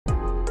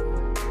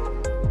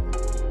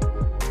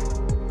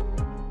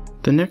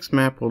The next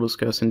map we'll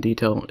discuss in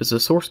detail is the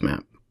source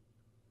map.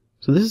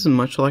 So this is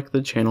much like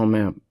the channel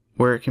map,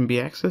 where it can be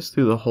accessed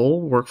through the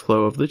whole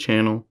workflow of the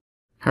channel.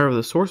 However,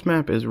 the source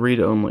map is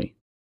read-only.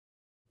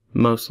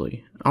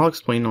 Mostly. I'll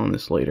explain on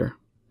this later.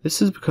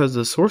 This is because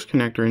the source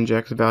connector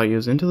injects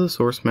values into the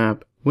source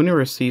map when it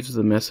receives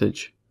the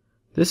message.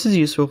 This is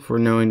useful for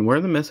knowing where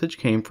the message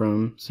came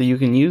from, so you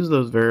can use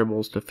those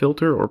variables to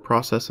filter or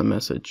process a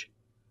message.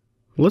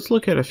 Let's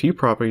look at a few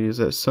properties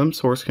that some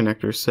source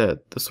connectors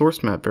set the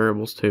source map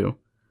variables to,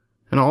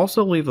 and I'll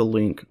also leave a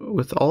link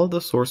with all of the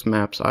source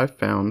maps I've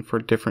found for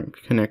different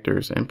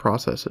connectors and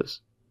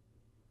processes.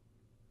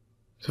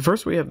 So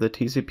first we have the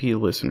TCP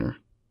listener.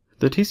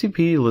 The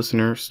TCP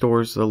listener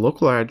stores the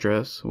local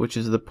address, which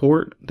is the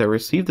port that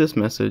received this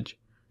message,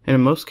 and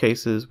in most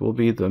cases will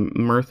be the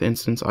Mirth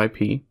instance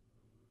IP,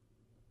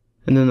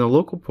 and then the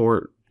local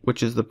port,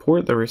 which is the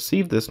port that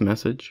received this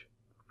message,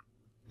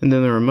 and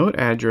then the remote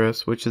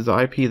address, which is the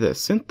IP that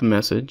sent the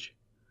message,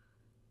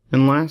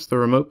 and last the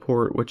remote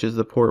port, which is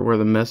the port where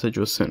the message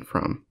was sent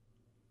from.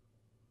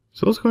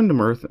 So let's go into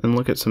Mirth and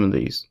look at some of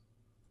these.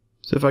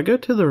 So if I go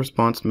to the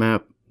response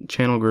map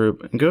channel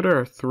group and go to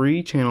our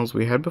 3 channels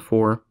we had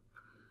before,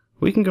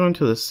 we can go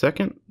into the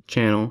second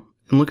channel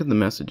and look at the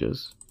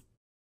messages.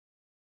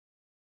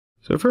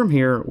 So from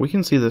here we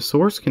can see the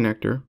source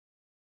connector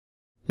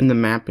and the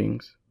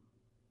mappings.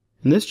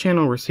 And this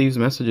channel receives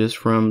messages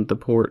from the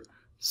port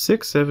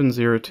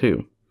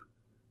 6702,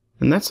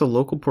 and that's the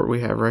local port we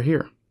have right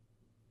here.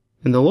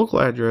 And the local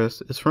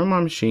address is from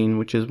my machine,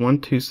 which is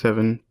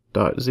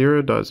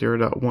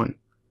 127.0.0.1.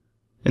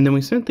 And then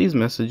we sent these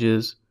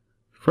messages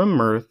from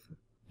Mirth,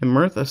 and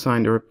Mirth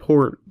assigned a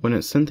port when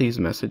it sent these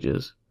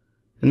messages,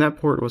 and that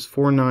port was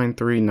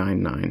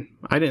 49399.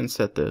 I didn't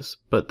set this,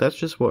 but that's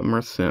just what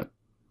Mirth sent.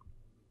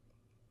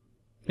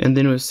 And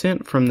then it was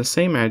sent from the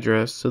same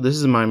address, so this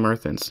is my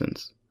Mirth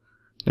instance.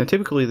 Now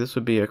typically this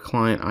would be a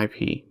client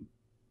IP.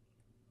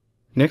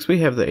 Next we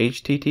have the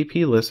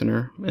HTTP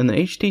listener, and the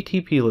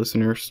HTTP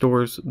listener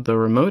stores the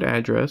remote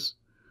address,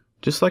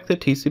 just like the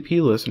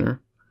TCP listener,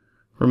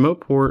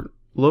 remote port,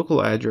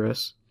 local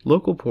address,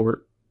 local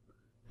port,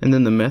 and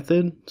then the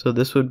method, so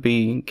this would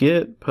be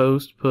get,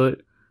 post,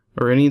 put,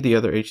 or any of the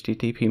other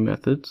HTTP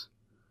methods,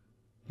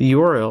 the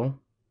URL,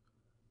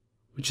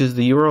 which is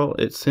the URL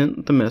it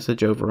sent the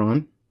message over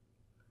on,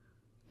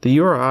 the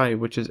URI,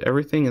 which is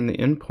everything in the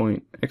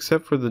endpoint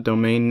except for the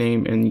domain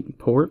name and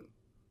port,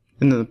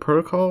 and then the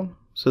protocol,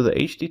 so the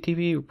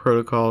HTTP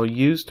protocol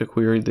used to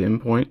query the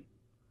endpoint,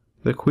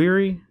 the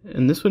query,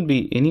 and this would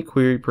be any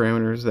query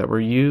parameters that were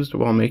used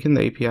while making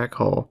the API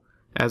call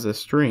as a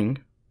string,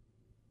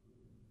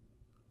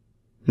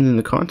 and then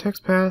the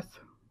context path,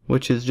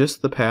 which is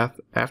just the path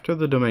after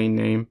the domain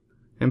name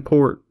and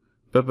port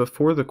but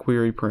before the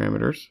query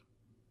parameters,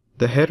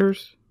 the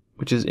headers,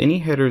 which is any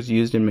headers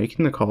used in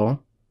making the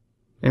call,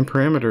 and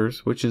parameters,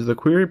 which is the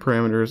query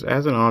parameters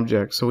as an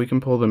object so we can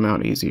pull them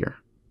out easier.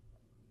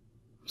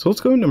 So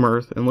let's go into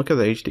Mirth and look at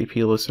the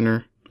HTTP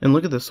listener and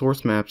look at the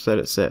source maps that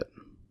it set.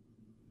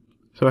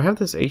 So I have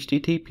this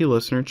HTTP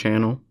listener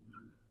channel.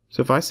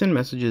 So if I send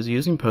messages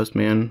using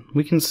Postman,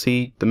 we can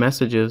see the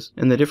messages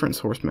and the different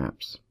source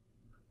maps.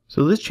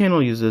 So this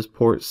channel uses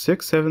port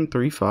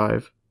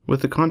 6735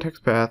 with the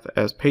context path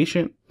as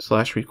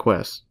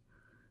patient/request.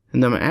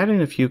 And then I'm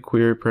adding a few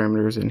query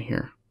parameters in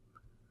here.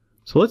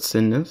 So let's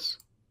send this.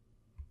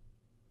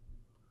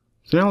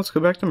 So now let's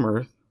go back to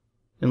Mirth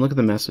and look at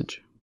the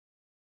message.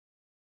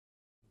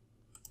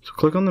 So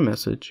click on the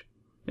message,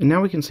 and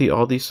now we can see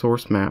all these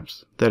source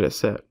maps that it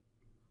set.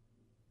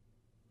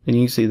 And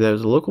you can see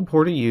there's the local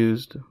port it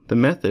used, the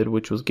method,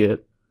 which was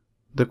get,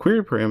 the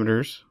query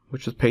parameters,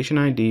 which was patient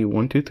ID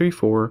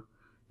 1234,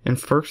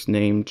 and first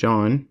name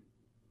John,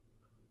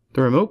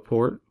 the remote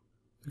port,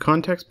 the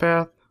context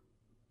path,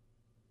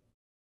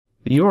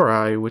 the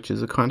URI, which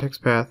is the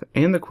context path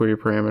and the query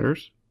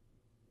parameters,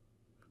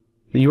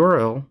 the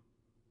URL,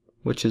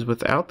 which is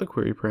without the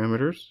query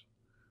parameters,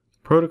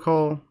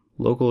 protocol,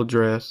 local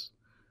address,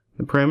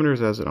 the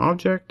parameters as an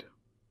object,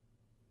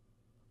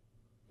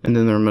 and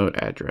then the remote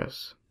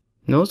address.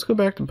 Now let's go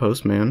back to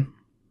Postman.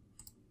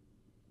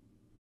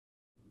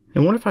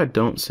 And what if I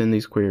don't send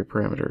these query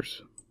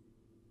parameters?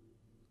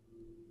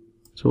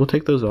 So we'll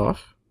take those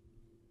off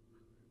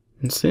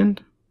and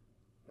send.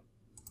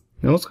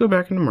 Now let's go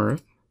back into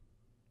Mirth.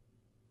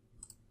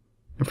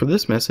 And for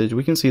this message,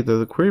 we can see that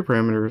the query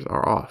parameters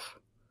are off.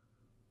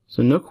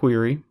 So no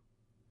query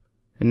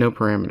and no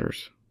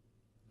parameters.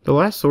 The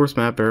last source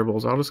map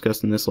variables I'll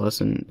discuss in this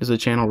lesson is a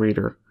channel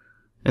reader,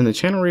 and the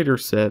channel reader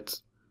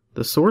sets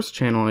the source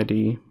channel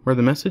ID where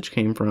the message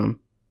came from,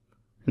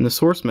 and the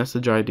source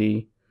message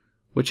ID,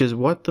 which is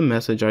what the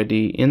message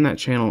ID in that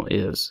channel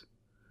is.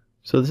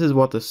 So this is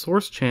what the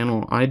source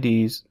channel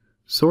ID's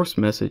source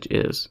message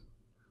is.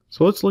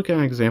 So let's look at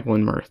an example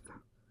in Mirth.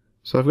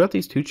 So I've got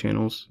these 2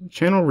 channels,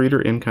 channel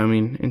reader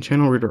incoming and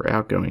channel reader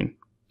outgoing.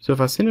 So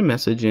if I send a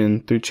message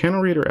in through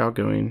channel reader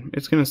outgoing,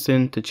 it's going to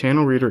send to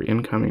channel reader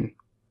incoming.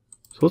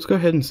 So let's go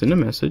ahead and send a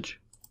message.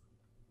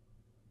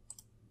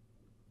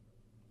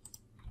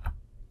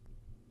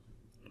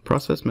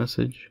 process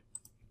message,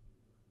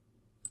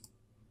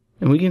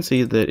 and we can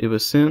see that it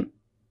was sent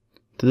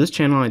to this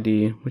channel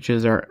ID, which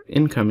is our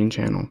incoming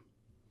channel.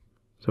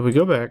 So if we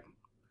go back,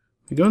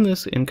 we go in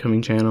this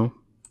incoming channel,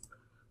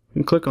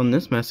 we click on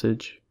this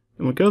message,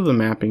 and we go to the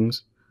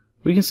mappings,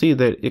 we can see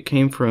that it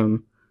came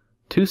from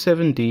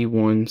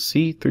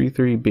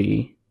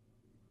 27D1C33B,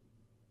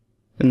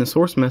 and the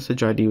source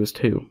message ID was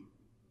 2.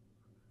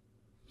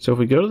 So if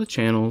we go to the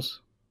channels,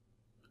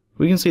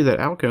 we can see that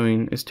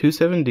outgoing is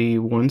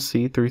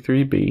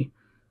 27D1C33B,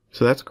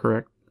 so that's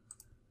correct.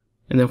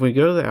 And then if we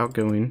go to the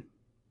outgoing,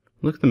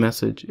 look at the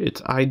message, it's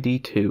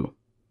ID2.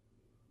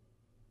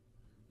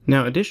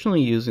 Now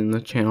additionally, using the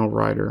channel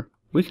writer,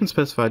 we can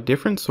specify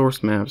different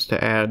source maps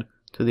to add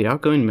to the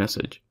outgoing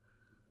message.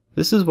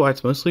 This is why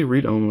it's mostly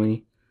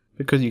read-only,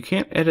 because you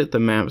can't edit the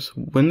maps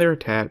when they're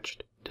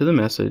attached to the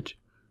message,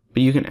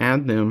 but you can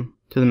add them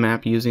to the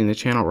map using the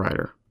channel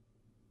writer.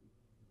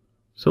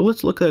 So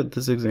let's look at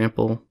this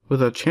example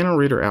with a channel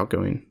reader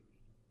outgoing.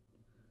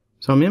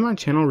 So I'm in my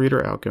channel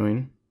reader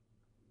outgoing,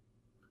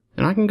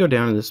 and I can go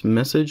down to this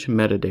message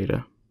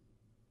metadata.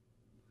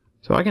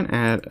 So I can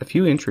add a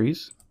few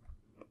entries.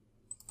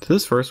 To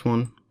this first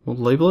one, we'll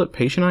label it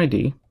patient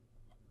ID.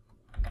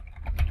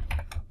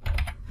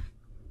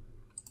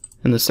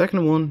 And the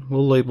second one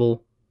we'll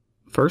label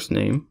first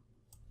name.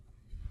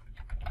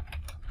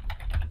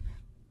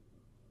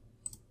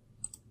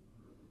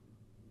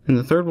 And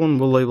the third one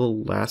we'll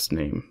label last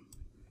name.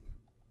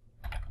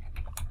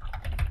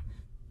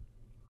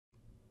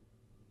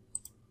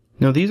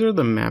 Now these are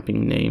the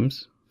mapping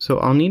names, so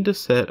I'll need to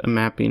set a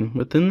mapping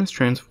within this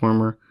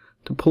transformer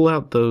to pull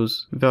out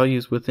those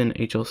values within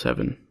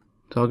HL7.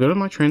 So I'll go to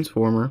my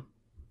transformer,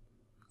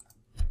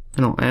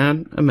 and I'll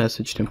add a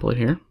message template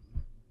here.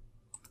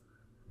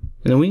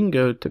 And then we can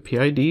go to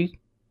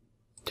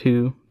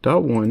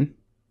PID2.1.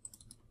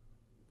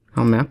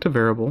 I'll map to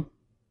variable.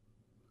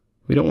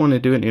 We don't want to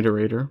do an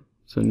iterator,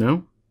 so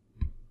no.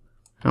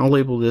 I'll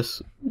label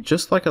this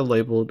just like I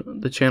labeled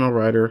the channel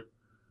writer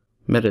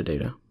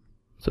metadata.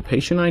 So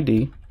patient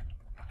ID.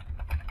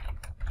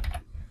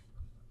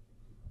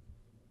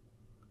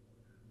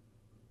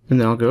 And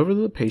then I'll go over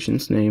to the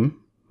patient's name.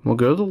 We'll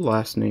go to the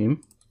last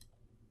name,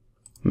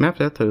 map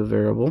that to the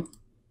variable,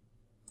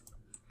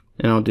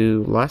 and I'll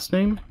do last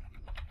name,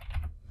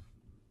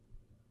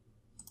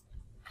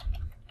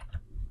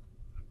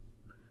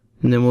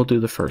 and then we'll do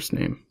the first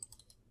name.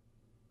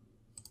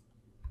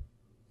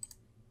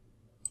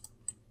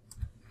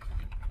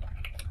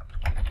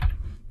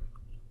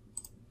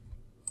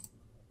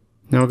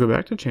 Now I'll go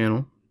back to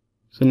channel.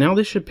 So now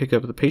this should pick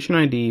up the patient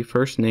ID,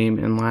 first name,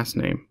 and last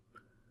name.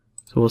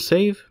 So we'll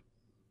save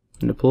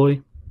and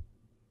deploy.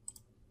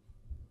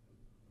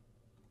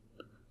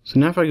 So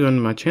now if I go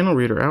into my channel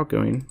reader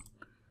outgoing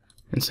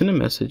and send a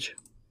message,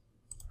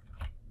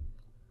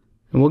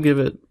 and we'll give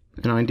it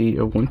an ID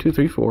of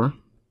 1234,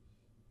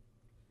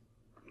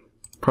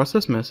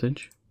 process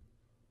message.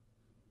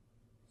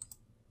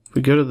 If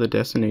we go to the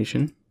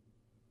destination,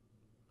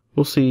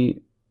 we'll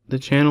see the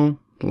channel,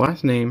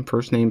 last name,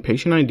 first name,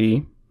 patient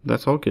ID,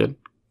 that's all good.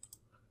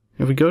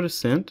 If we go to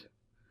sent,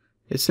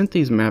 it sent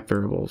these map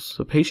variables,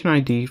 so patient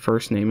ID,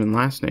 first name, and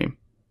last name,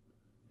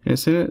 and it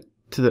sent it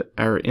to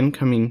our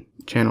incoming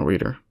channel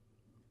reader.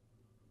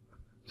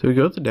 So we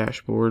go to the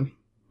dashboard,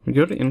 we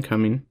go to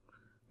incoming,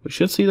 we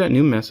should see that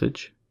new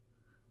message.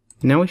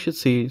 Now we should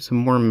see some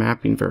more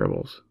mapping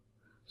variables.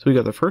 So we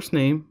got the first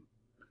name,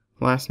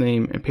 last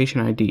name, and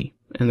patient ID,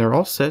 and they're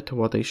all set to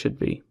what they should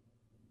be.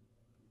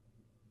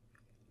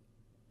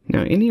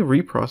 Now any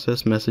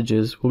reprocessed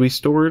messages will be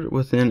stored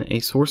within a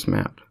source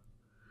map.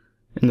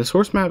 And the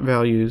source map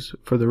values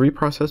for the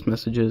reprocessed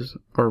messages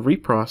are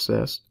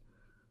reprocessed.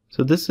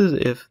 So this is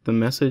if the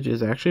message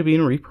is actually being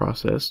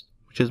reprocessed,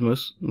 which is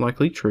most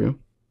likely true,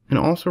 and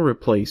also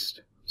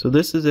replaced. So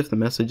this is if the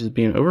message is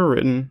being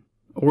overwritten,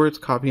 or it's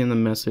copying the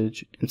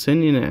message and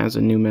sending it as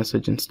a new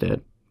message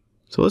instead.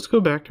 So let's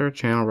go back to our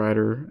channel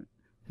writer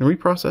and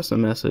reprocess the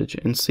message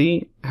and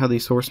see how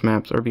these source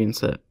maps are being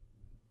set.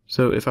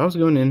 So if I was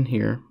going in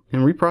here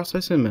and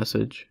reprocessing a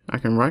message, I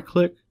can right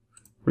click,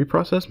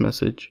 reprocess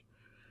message,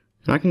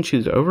 and I can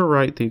choose to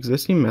overwrite the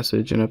existing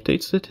message and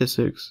update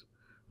statistics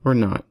or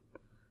not.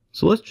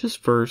 So let's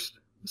just first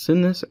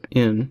send this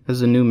in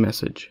as a new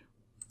message.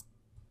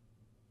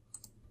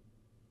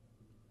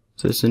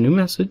 So it's a new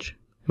message,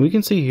 and we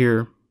can see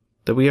here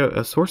that we have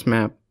a source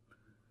map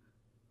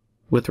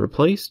with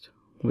replaced,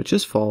 which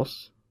is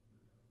false,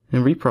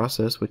 and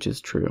reprocess, which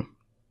is true.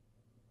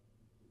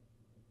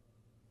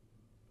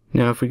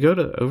 Now if we go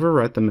to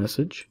overwrite the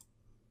message,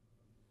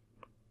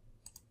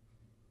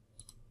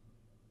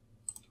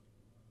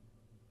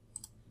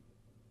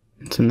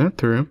 and send that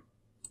through,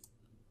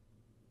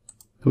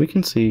 we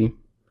can see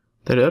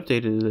that it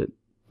updated it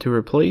to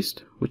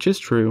replaced, which is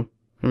true,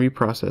 and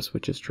reprocessed,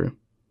 which is true.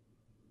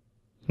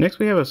 Next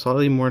we have a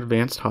slightly more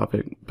advanced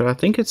topic, but I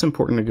think it's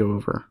important to go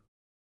over.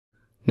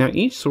 Now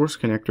each source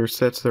connector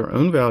sets their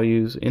own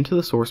values into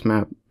the source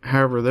map.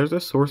 However, there's a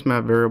source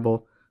map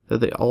variable that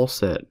they all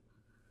set,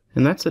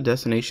 and that's the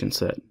destination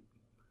set.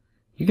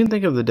 You can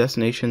think of the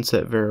destination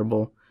set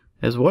variable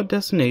as what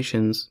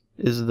destinations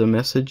is the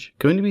message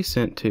going to be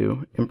sent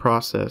to and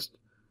processed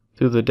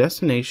through the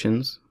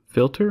destinations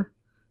filter,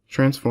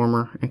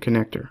 transformer, and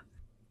connector.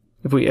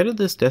 If we edit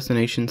this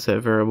destination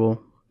set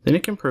variable, then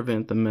it can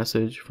prevent the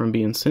message from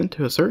being sent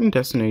to a certain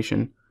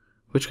destination,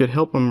 which could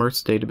help on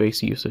Mirth's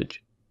database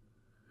usage,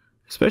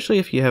 especially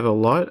if you have a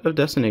lot of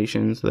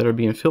destinations that are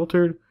being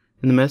filtered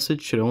and the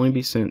message should only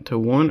be sent to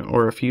one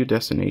or a few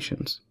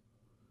destinations.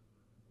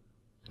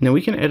 Now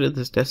we can edit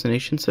this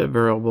destination set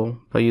variable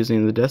by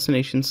using the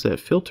destination set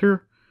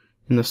filter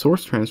in the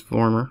source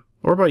transformer,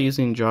 or by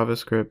using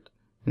JavaScript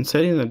and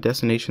setting the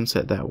destination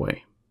set that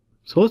way.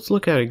 So let's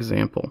look at an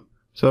example.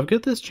 So I've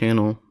got this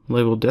channel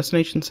labeled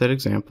destination set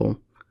example.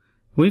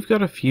 We've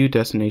got a few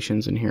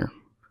destinations in here.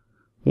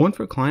 One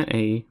for client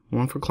A,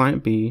 one for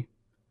client B,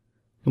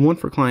 and one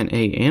for client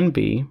A and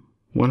B,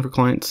 one for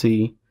client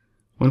C,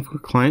 one for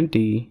client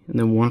D, and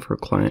then one for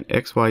client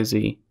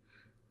XYZ.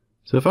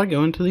 So if I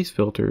go into these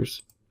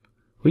filters,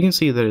 we can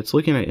see that it's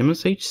looking at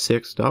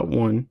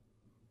MSH6.1, and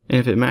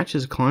if it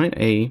matches client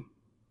A,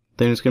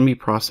 then it's going to be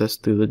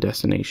processed through the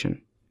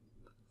destination.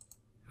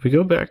 If we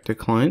go back to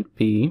client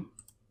B,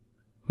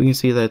 we can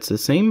see that it's the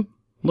same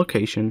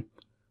location,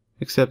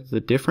 except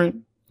the different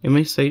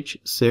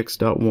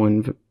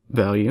MSH6.1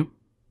 value.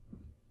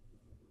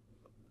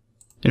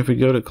 And if we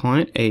go to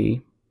client A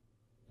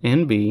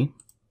and B,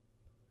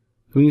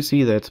 we can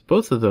see that's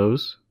both of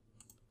those,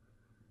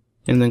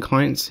 and then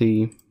client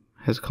C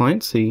has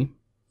client C,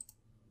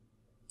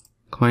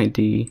 client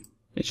D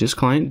is just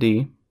client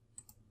D,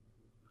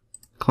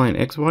 client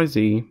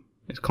XYZ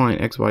is client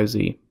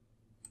XYZ.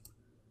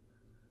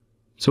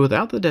 So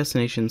without the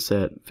destination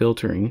set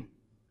filtering,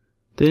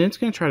 then it's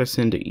going to try to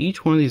send to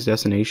each one of these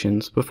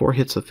destinations before it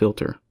hits the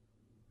filter.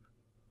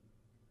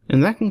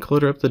 And that can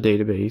clutter up the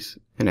database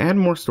and add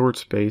more storage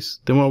space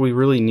than what we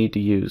really need to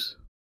use.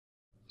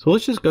 So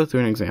let's just go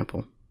through an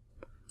example.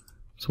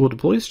 So we'll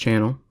deploy this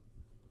channel,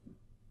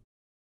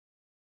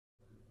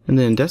 and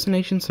then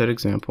destination set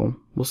example,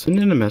 we'll send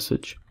in a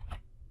message,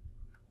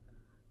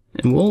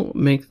 and we'll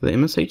make the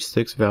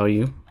MSH6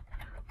 value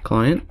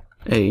client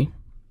A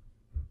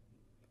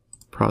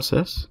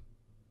process,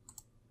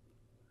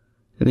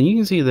 and then you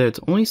can see that it's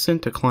only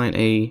sent to client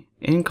A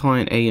and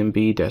client A and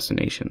B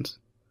destinations.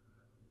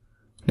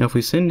 Now if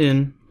we send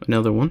in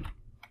another one,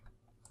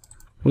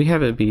 we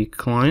have it be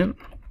client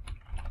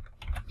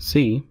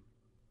C.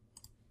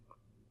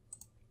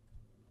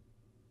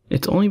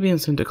 It's only being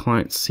sent to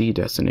client C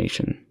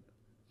destination.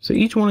 So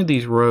each one of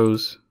these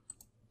rows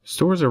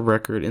stores a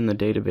record in the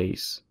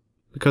database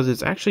because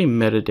it's actually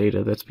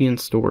metadata that's being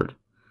stored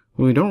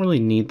when we don't really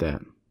need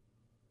that.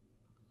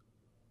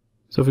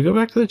 So if we go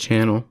back to the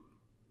channel,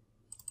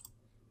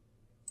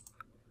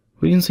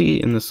 we can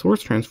see in the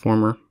source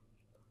transformer,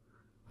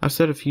 I've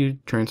set a few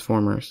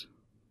transformers.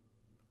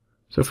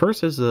 So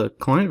first is the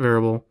client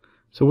variable.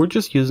 So we're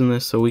just using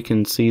this so we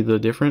can see the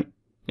different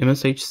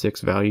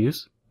MSH6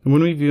 values and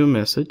when we view a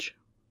message.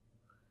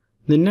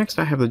 Then next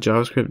I have the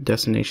JavaScript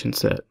destination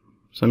set.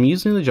 So I'm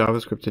using the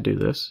JavaScript to do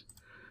this.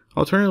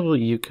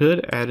 Alternatively, you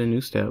could add a new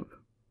step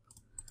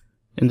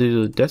and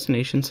do the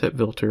destination set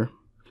filter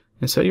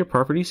and set your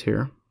properties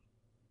here.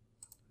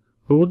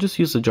 But we'll just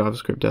use the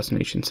JavaScript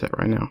destination set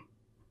right now.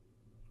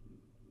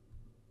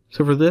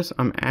 So for this,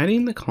 I'm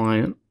adding the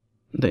client,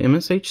 the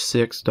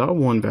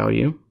MSH6.1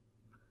 value,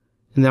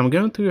 and then I'm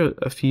going through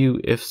a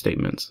few if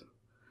statements.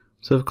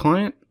 So if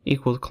client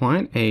equals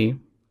client A,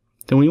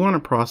 then we want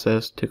to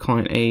process to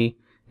client A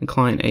and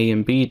client A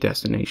and B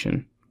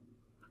destination.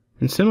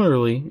 And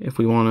similarly, if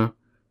we want to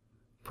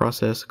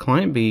process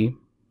client B,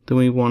 then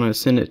we want to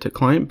send it to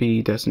client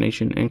B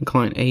destination and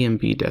client A and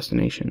B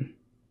destination.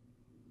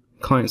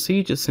 Client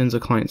C just sends a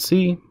client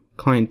C,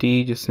 client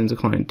D just sends a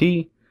client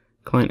D,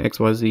 client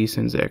XYZ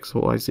sends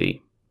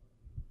XYZ.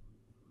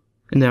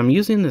 And then I'm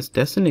using this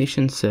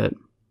destination set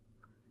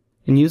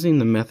and using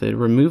the method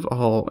remove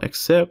all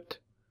except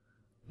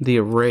the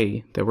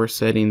array that we're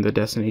setting the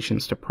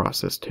destinations to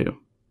process to.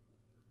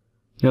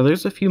 Now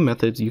there's a few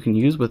methods you can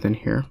use within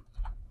here.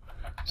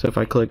 So if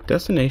I click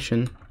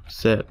destination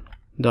set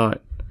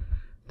dot,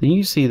 then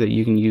you see that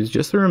you can use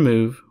just the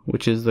remove,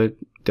 which is the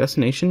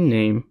destination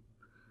name,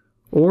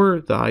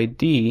 or the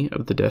ID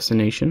of the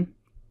destination.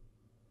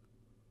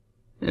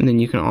 And then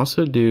you can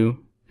also do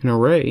an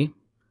array,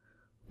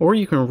 or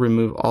you can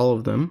remove all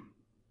of them,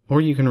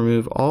 or you can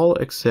remove all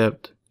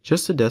except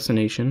just a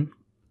destination,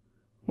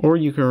 or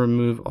you can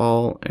remove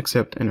all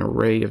except an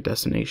array of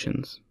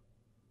destinations.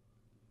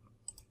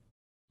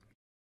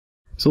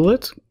 So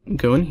let's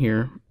go in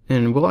here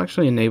and we'll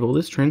actually enable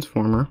this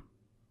transformer.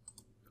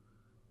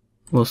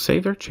 We'll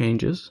save our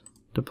changes,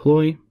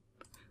 deploy,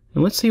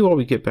 and let's see what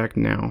we get back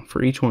now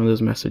for each one of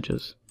those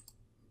messages.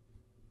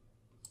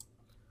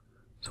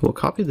 So we'll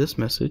copy this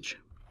message.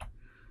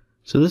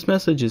 So this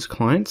message is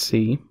client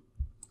C.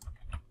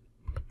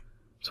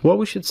 So what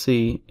we should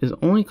see is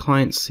only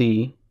client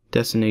C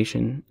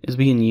destination is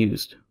being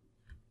used.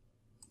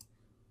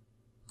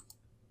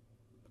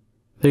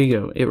 There you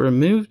go. It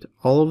removed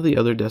all of the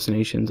other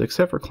destinations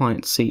except for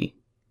client C.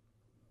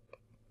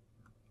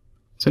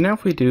 So now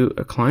if we do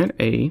a client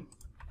A,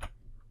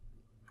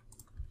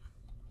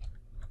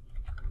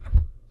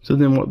 so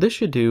then what this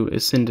should do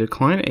is send to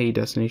client A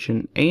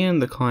destination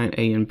and the client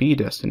A and B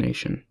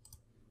destination.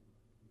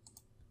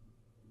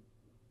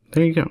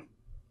 There you go.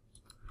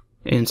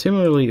 And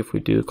similarly, if we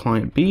do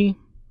client B,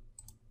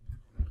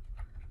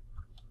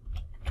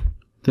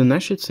 then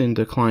that should send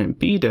to client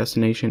B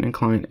destination and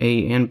client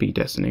A and B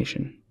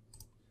destination.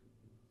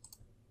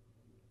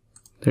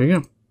 There you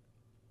go.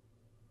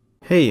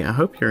 Hey, I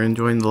hope you're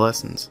enjoying the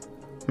lessons.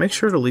 Make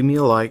sure to leave me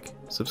a like,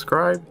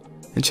 subscribe,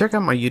 and check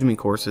out my Udemy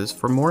courses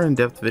for more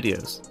in-depth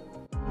videos.